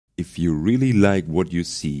If you really like what you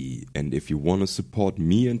see and if you want to support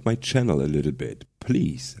me and my channel a little bit,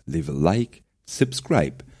 please leave a like,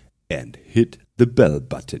 subscribe and hit the bell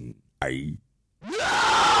button. Aye.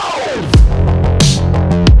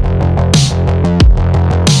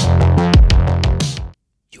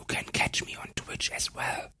 You can catch me on Twitch as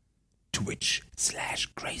well.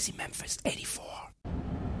 Twitch/CrazyMemphis84.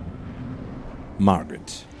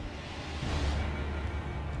 Margit.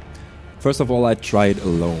 First of all, I tried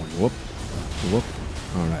alone. Whoop. Whoop.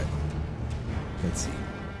 Alright. Let's see.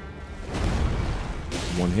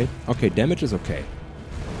 One hit. Okay, damage is okay.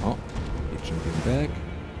 Oh, he's jumping back.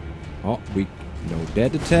 Oh, weak. No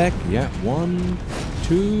dead attack. Yeah, 1,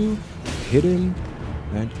 2. Hit him.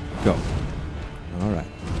 And go. Alright.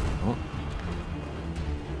 Oh.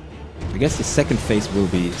 I guess the second phase will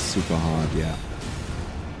be super hard, yeah.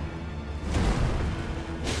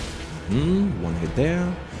 One hit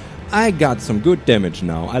there. I got some good damage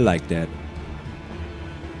now. I like that.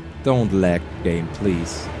 Don't lag, game,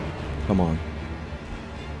 please. Come on.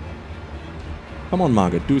 Come on,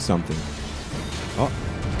 Margit, do something. Oh.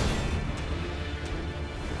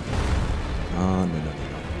 Ah, no.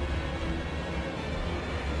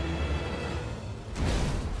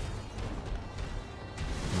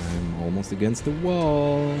 I'm almost against the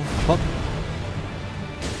wall. Hop.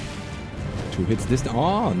 2 hits this time.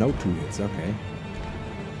 Oh, no 2 hits. Okay.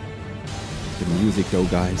 The music though,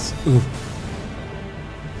 guys. Ooh.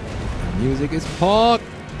 The music is hot.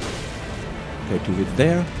 Okay, 2 hits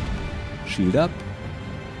there. Shield up.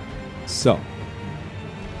 So.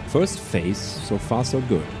 First phase. So far, so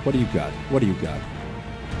good. What do you got? What do you got?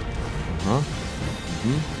 Uh-huh.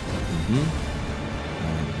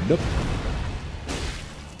 And up.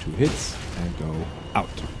 2 hits. And go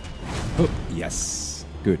out. Oh, yes.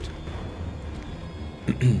 Good.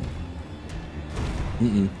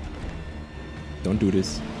 Don't do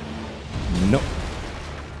this. No.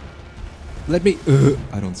 Let me...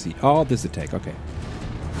 I don't see. Oh, this attack. Okay.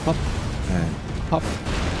 Hop. And hop.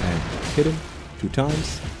 And hit him 2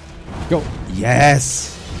 times. Go.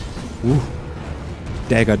 Yes! Woo.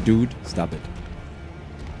 Dagger, dude. Stop it.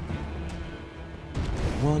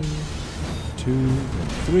 1, 2,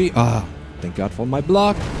 and 3. Ah. Thank God for my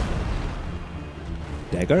block.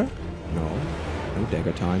 Dagger? No. No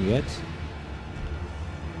dagger time yet.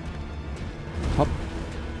 Hop.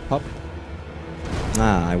 Hop.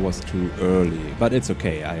 Ah, I was too early. But it's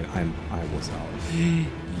okay. I was out.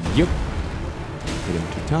 Yup. Hit him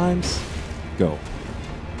 2 times. Go.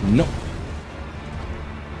 No.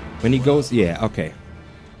 When he goes, yeah, okay.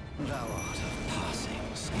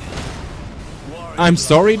 I'm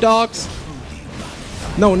sorry, dogs.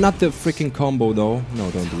 No, not the freaking combo though.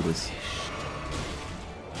 No, don't do this.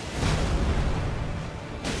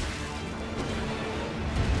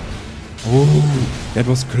 Oh, that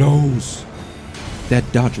was close. That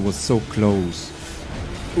dodge was so close.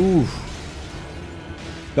 Ooh.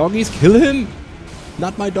 Doggies, kill him.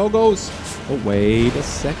 Not my doggos. Oh, wait a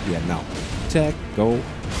sec. Yeah, now. Attack, go.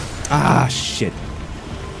 Ah, shit.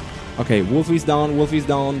 Okay, Wolfie's down, Wolfie's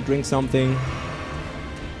down. Drink something.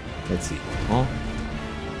 Let's see. Huh?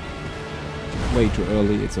 Way too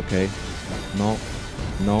early. It's okay. No.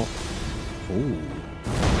 No. Oh. I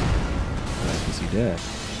like to see that.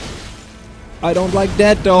 I don't like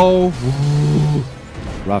that though. Ooh.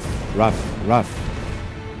 Rough, rough, rough.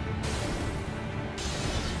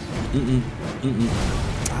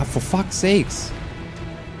 Ah, for fuck's sakes.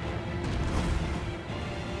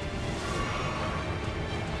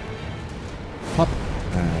 Hop.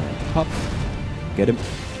 Hop. Get him.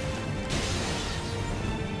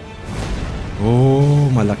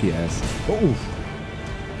 Oh, my lucky ass. Oh.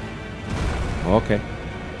 Okay.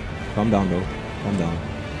 Calm down though. Calm down.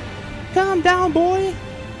 Calm down, boy.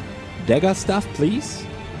 Dagger stuff, please.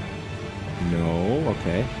 No.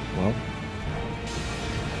 Okay. Well.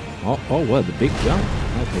 Oh, well, the big jump.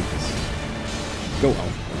 I'll take this. Go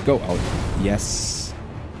out. Go out. Yes.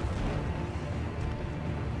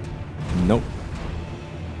 Nope.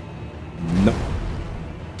 Nope.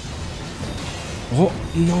 Oh,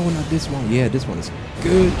 no, not this one. Yeah, this one is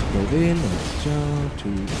good. Go in. Jump.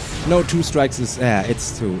 2. No, 2 strikes is...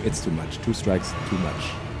 it's too much. 2 strikes, too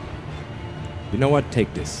much. You know what?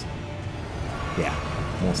 Take this. Yeah.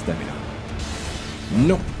 More stamina.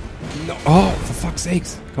 No. No. Oh, for fuck's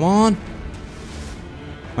sakes. Come on.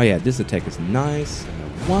 Oh, yeah. This attack is nice.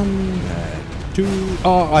 1, 2.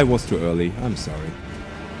 Oh, I was too early. I'm sorry.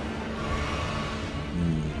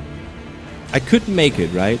 I could make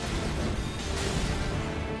it, right?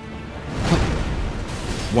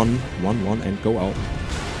 1, 1, 1, and go out.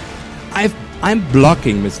 I'm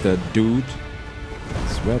blocking, Mr. Dude. I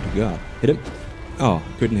swear to God. Hit him. Oh,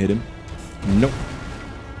 couldn't hit him. Nope.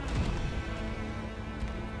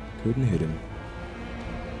 Couldn't hit him.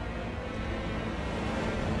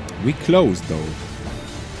 We closed though.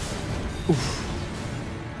 Oof.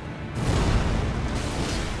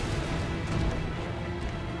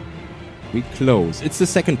 We close. It's the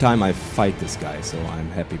second time I fight this guy, so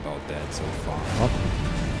I'm happy about that so far. Hop.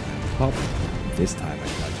 Hop. This time I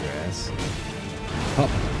got your ass. Hop.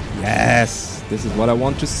 Yes! This is what I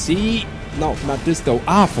want to see. No, not this though.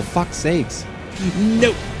 Ah, for fuck's sakes.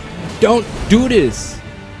 No! Don't do this!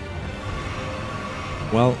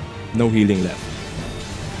 Well, no healing left.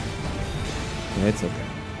 It's okay.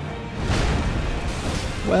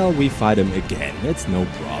 Well, we fight him again. It's no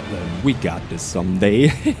problem. We got this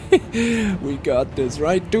someday. We got this,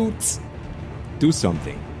 right, dudes? Do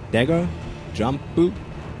something. Dagger. Jump. Boop.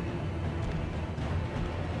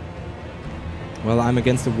 Well, I'm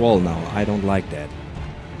against the wall now. I don't like that.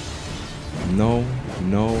 No,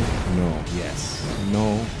 no, no. Yes.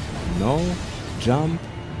 No, no. Jump.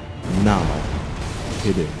 Now.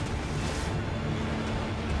 Hit him.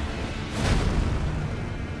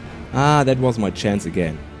 Ah, that was my chance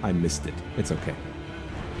again. I missed it. It's okay.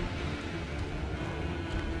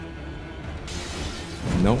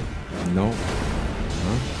 No. No.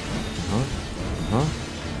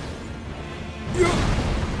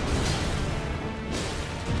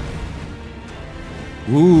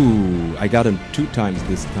 Ooh, I got him 2 times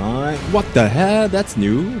this time. What the hell? That's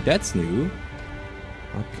new. That's new.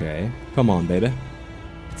 Okay. Come on, baby.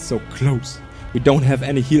 It's so close. We don't have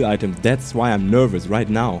any heal items. That's why I'm nervous right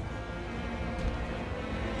now.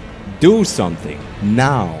 Do something.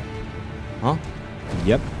 Now. Huh?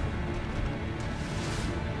 Yep.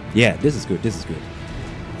 Yeah, this is good. This is good.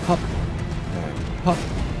 Hop. Hop.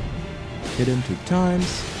 Hit him 2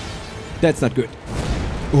 times. That's not good.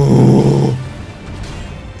 Ooh.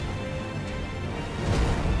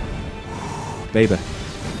 Baby.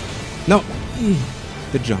 No.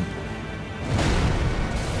 The jump.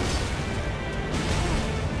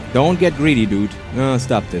 Don't get greedy, dude. No,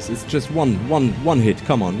 stop this. It's just one hit.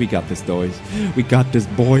 Come on, we got this, boys. We got this,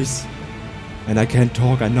 boys. And I can't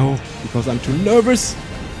talk, I know, because I'm too nervous.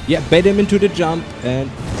 Yeah, bait him into the jump and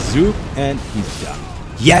zoop, and he's done.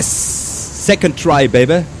 Yes! Second try,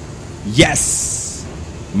 baby. Yes!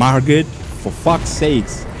 Margit, for fuck's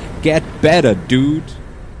sakes, get better, dude.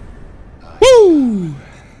 Woo!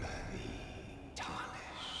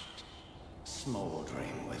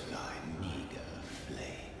 Smoldering with thy meager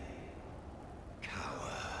flame,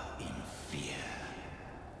 cower in fear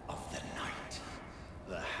of the night.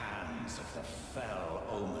 The hands of the fell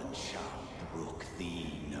Omen shall brook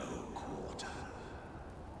thee no quarter.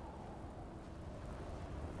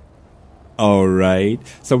 Alright,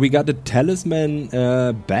 so we got the talisman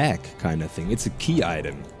back kind of thing. It's a key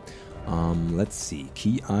item. Let's see,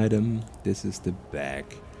 key item, this is the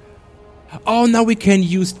back. Oh, now we can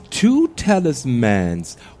use 2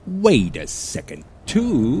 talismans. Wait a second.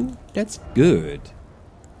 2? That's good.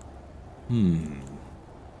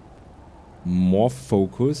 More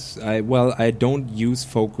focus. Well, I don't use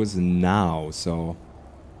focus now, so...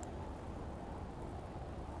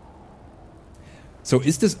 So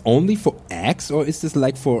is this only for axe, or is this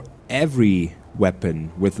like for every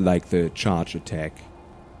weapon with like the charge attack?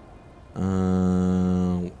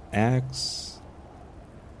 Axe...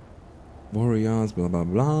 Warriors, blah blah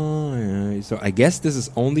blah. So I guess this is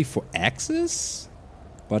only for axes?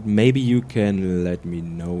 But maybe you can let me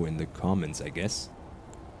know in the comments, I guess.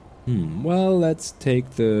 Well, let's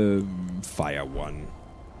take the fire one.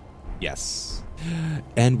 Yes.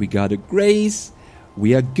 And we got a grace.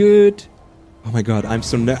 We are good. Oh my god, I'm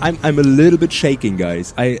so I'm a little bit shaking,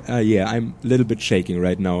 guys. Yeah, I'm a little bit shaking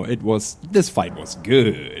right now. This fight was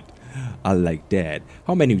good. I like that.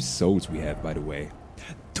 How many souls we have, by the way?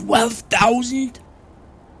 12,000?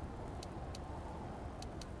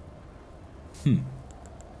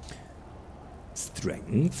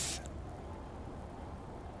 Strength.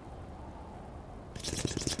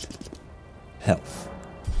 Health.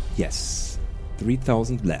 Yes.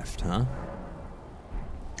 3,000 left, huh?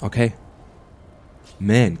 Okay.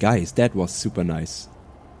 Man, guys, that was super nice.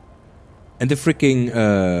 And the freaking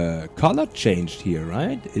color changed here,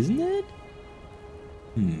 right? Isn't it?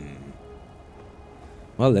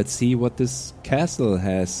 Well, let's see what this castle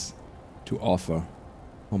has to offer.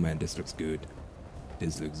 Oh man, this looks good.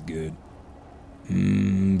 This looks good.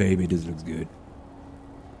 Baby, this looks good.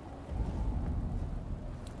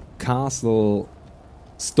 Castle.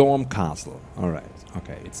 Storm Castle. Alright,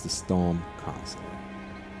 okay, it's the Storm Castle.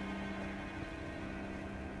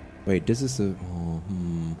 Wait, this is a...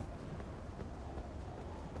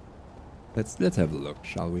 Let's have a look,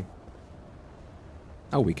 shall we?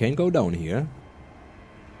 Oh, we can go down here.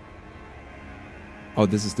 Oh,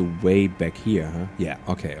 this is the way back here, huh? Yeah,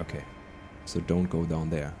 okay, okay. So don't go down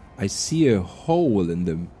there. I see a hole in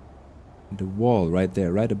the wall right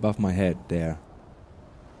there, right above my head there.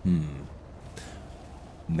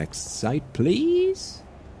 Next site, please.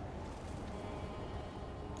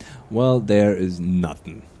 Well, there is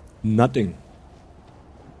nothing. Nothing.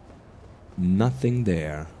 Nothing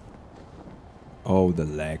there. Oh, the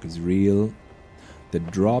lag is real. The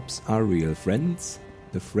drops are real, friends.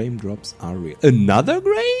 The frame drops are real. Another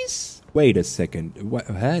grace? Wait a second. What,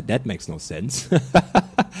 huh? That makes no sense.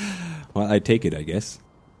 Well, I take it, I guess.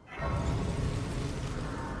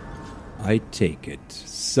 I take it.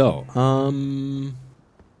 So,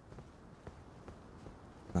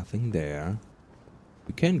 nothing there.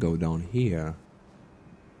 We can go down here.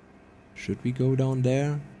 Should we go down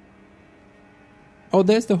there? Oh,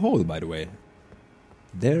 there's the hole, by the way.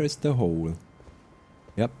 There is the hole.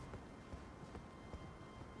 Yep.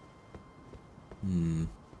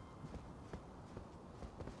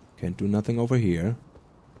 Can't do nothing over here.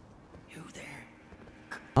 You there?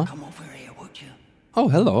 Huh? Come over here, would you? Oh,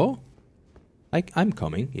 hello. I'm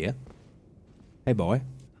coming, yeah. Hey, boy.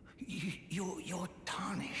 You're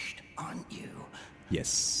tarnished, aren't you?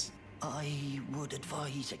 Yes. I would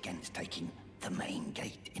advise against taking the main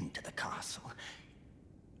gate into the castle.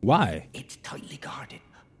 Why? It's tightly guarded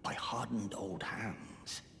by hardened old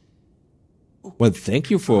hands. Well, thank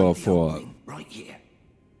you for Right here.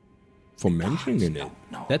 for mentioning it.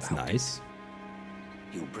 Don't know That's about nice.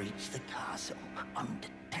 it. You breach the castle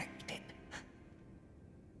undetected.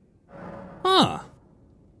 Ah.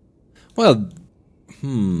 Well,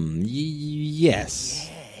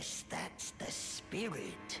 yes. Yes, that's the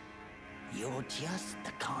spirit. You're just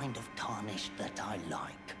the kind of tarnished that I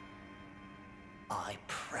like. I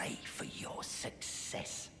pray for your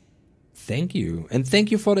success. Thank you. And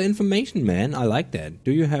thank you for the information, man. I like that.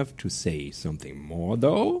 Do you have to say something more,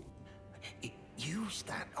 though? Use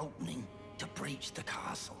that opening to breach the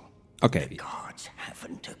castle. Okay. The guards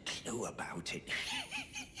haven't a clue about it.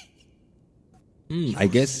 I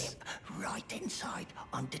guess... Slip right inside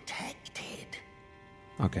undetected.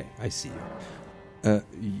 Okay, I see.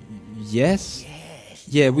 Yes? Yes.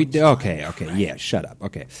 Yeah, we do. Okay, okay. Yeah, shut up.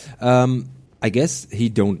 Okay. I guess he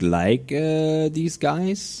don't like these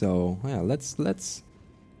guys, so yeah, let's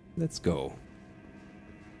go.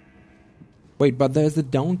 Wait, but there's a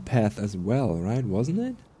down path as well, right? Wasn't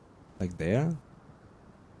it? Like there? Is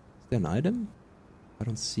there an item? I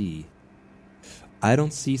don't see. I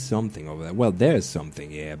don't see something over there. Well, there's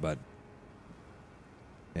something, yeah, but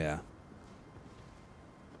yeah.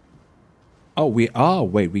 Oh, we are.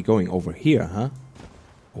 Wait, we going over here, huh?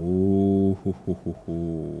 Oh,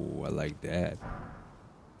 I like that.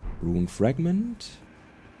 Rune fragment.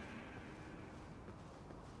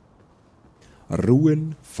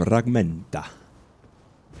 Ruin fragmenta.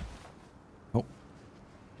 Oh.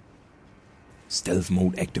 Stealth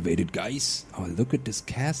mode activated, guys. Oh, look at this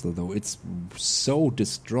castle, though. It's so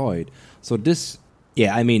destroyed. So this...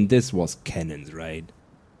 Yeah, I mean, this was cannons, right?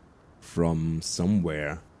 From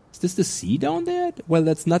somewhere. Is this the sea down there? Well,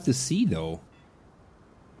 that's not the sea, though.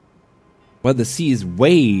 Well, the sea is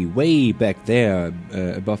way, way back there,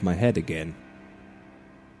 above my head again.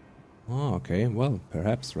 Oh, okay. Well,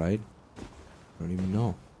 perhaps, right? I don't even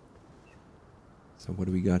know. So what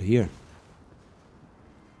do we got here?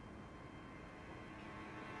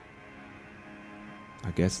 I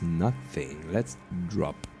guess nothing. Let's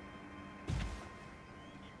drop.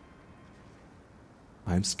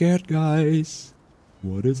 I'm scared, guys.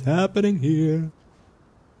 What is happening here?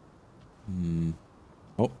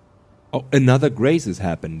 Oh. Oh, another grace has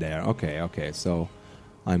happened there. Okay, okay. So,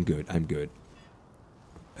 I'm good. I'm good.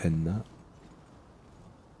 And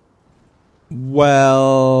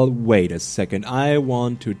well, wait a second. I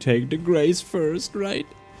want to take the grace first, right?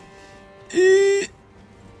 We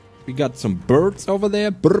got some birds over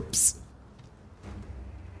there. Burps.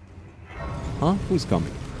 Huh? Who's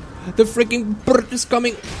coming? The freaking bird is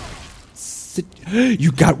coming.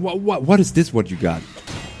 You got what is this? What you got?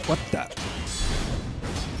 What the?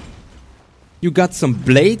 You got some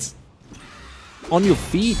blades on your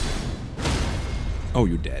feet. Oh,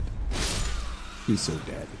 you're dead. You're so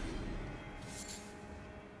dead.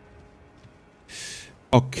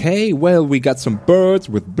 Okay, well, we got some birds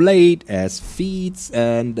with blade as feet,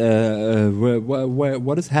 and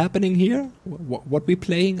what is happening here? What we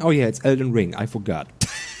playing? Oh yeah, it's Elden Ring. I forgot.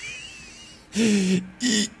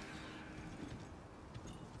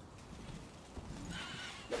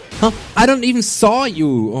 Huh? I don't even saw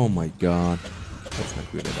you. Oh my god, that's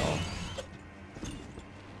not good at all.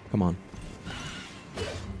 Come on.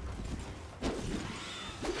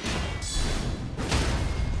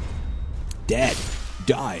 dead.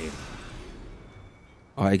 Die.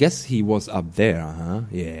 Oh, I guess he was up there, huh?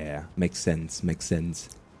 Yeah, makes sense, makes sense.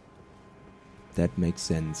 That makes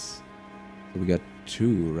sense. So we got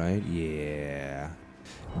 2, right? Yeah.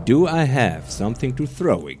 Do I have something to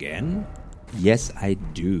throw again? Yes, I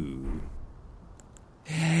do.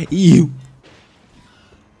 Ew.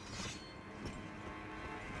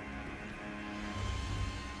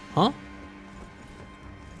 Huh?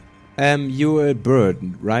 You're a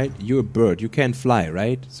bird, right? You're a bird. You can't fly,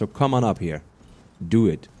 right? So come on up here. Do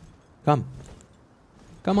it. Come.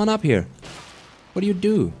 Come on up here. What do you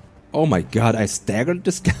do? Oh my god, I staggered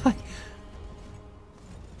this guy.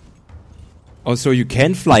 Oh, so you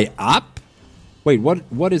can fly up? Wait,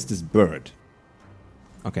 what is this bird?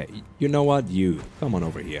 Okay, you know what? You. Come on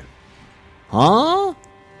over here. Huh?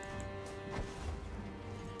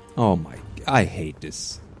 Oh my... I hate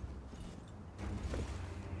this.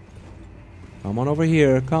 Come on over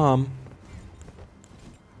here, come.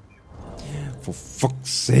 For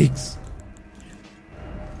fuck's sakes.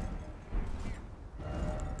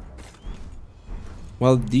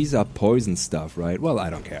 Well, these are poison stuff, right? Well,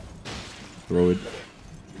 I don't care. Throw it.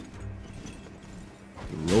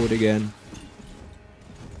 Throw it again.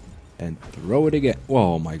 And throw it again.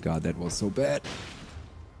 Oh my god, that was so bad.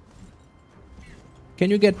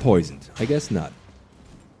 Can you get poisoned? I guess not.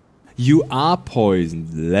 You are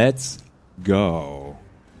poisoned. Let's go.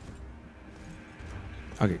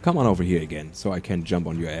 Okay, come on over here again, so I can jump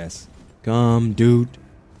on your ass. Come, dude.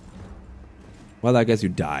 Well, I guess you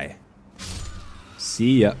die.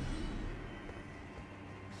 See ya.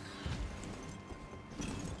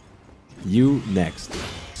 You next.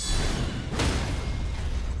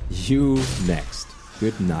 You next.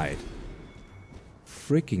 Good night.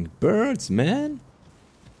 Freaking birds, man.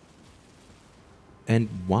 And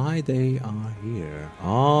why they are here?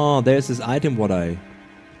 Oh, there's this item what I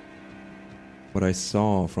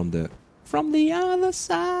saw from the other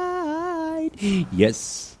side.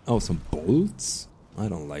 Yes. Oh, some bolts? I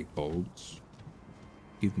don't like bolts.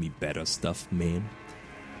 Give me better stuff, man.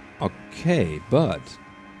 Okay, but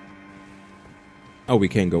oh, we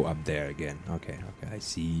can go up there again. Okay, I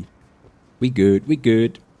see. We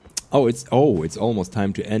good. Oh, it's almost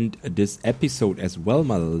time to end this episode as well,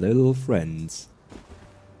 my little friends.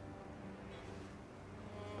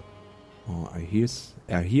 Oh,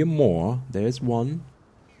 I hear more. There's one.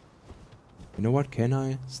 You know what? Can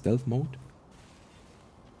I stealth mode?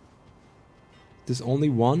 There's only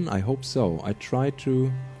one? I hope so. I tried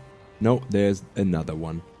to... No, there's another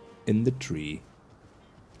one. In the tree.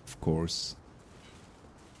 Of course.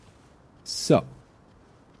 So.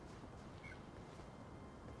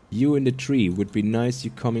 You in the tree. Would be nice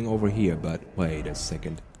you coming over here, but wait a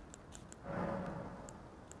second.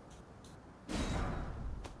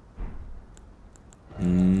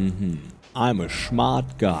 I'm a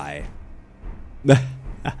smart guy.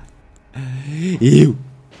 Ew.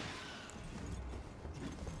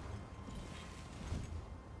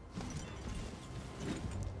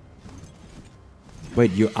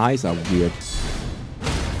 Wait, your eyes are weird.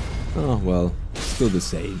 Oh, well. Still the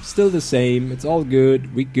same. Still the same. It's all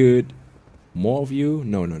good. We good. More of you?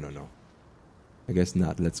 No. I guess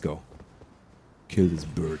not. Let's go. Kill this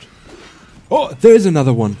bird. Oh, there's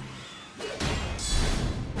another one.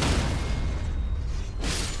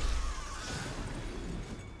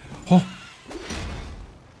 Oh.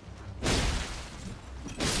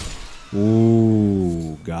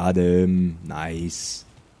 Ooh, got him. Nice.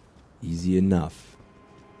 Easy enough.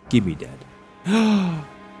 Give me that.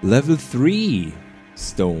 Level 3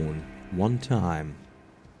 stone. One time.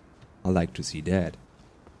 I like to see that.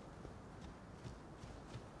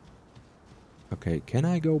 Okay, can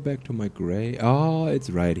I go back to my gray? Oh, it's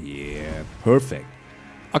right here. Perfect.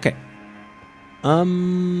 Okay.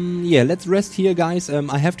 Yeah, let's rest here, guys.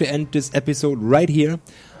 I have to end this episode right here.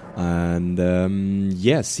 And,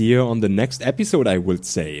 yeah, see you on the next episode, I would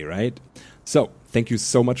say, right? So, thank you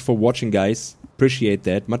so much for watching, guys. Appreciate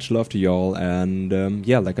that. Much love to y'all. And,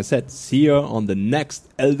 yeah, like I said, see you on the next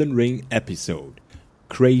Elden Ring episode.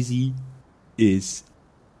 Crazy is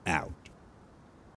out.